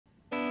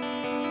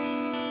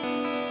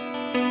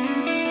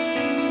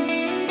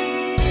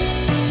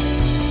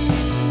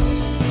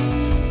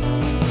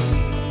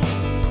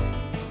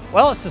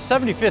Well, it's the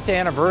 75th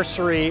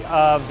anniversary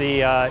of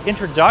the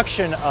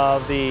introduction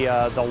of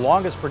the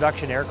longest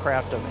production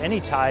aircraft of any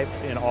type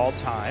in all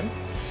time.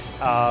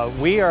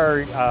 We are,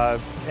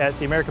 at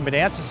the American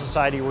Bonanza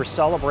Society, we're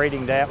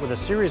celebrating that with a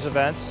series of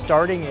events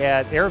starting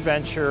at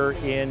AirVenture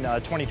in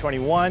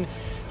 2021,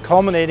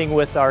 culminating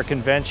with our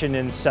convention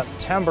in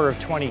September of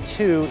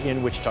 22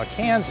 in Wichita,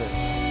 Kansas.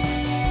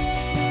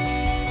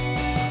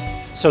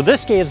 So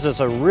this gives us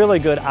a really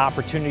good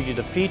opportunity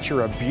to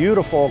feature a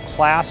beautiful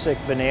classic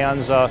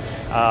Bonanza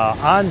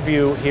on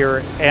view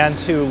here, and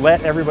to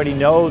let everybody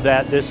know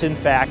that this in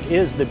fact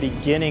is the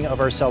beginning of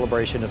our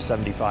celebration of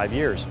 75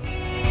 years.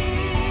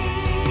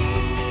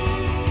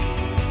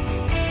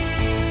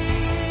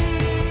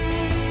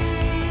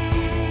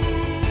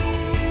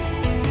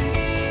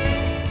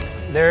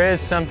 There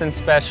is something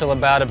special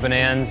about a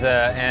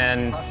Bonanza,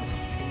 and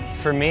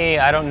for me,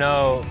 I don't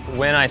know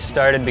when I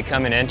started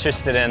becoming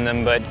interested in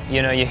them, but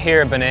you know, you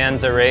hear a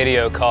Bonanza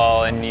radio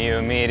call and you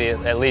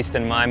immediately, at least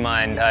in my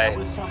mind,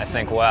 I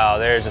think, wow,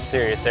 there's a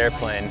serious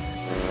airplane.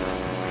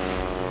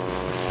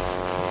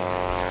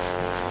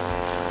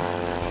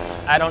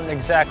 I don't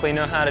exactly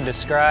know how to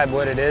describe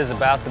what it is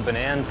about the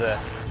Bonanza,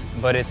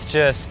 but it's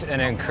just an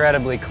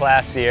incredibly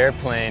classy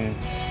airplane.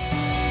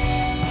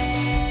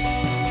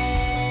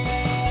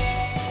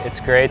 It's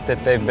great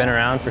that they've been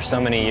around for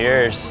so many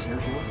years,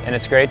 and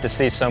it's great to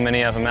see so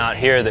many of them out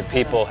here that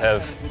people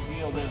have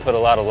put a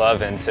lot of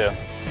love into.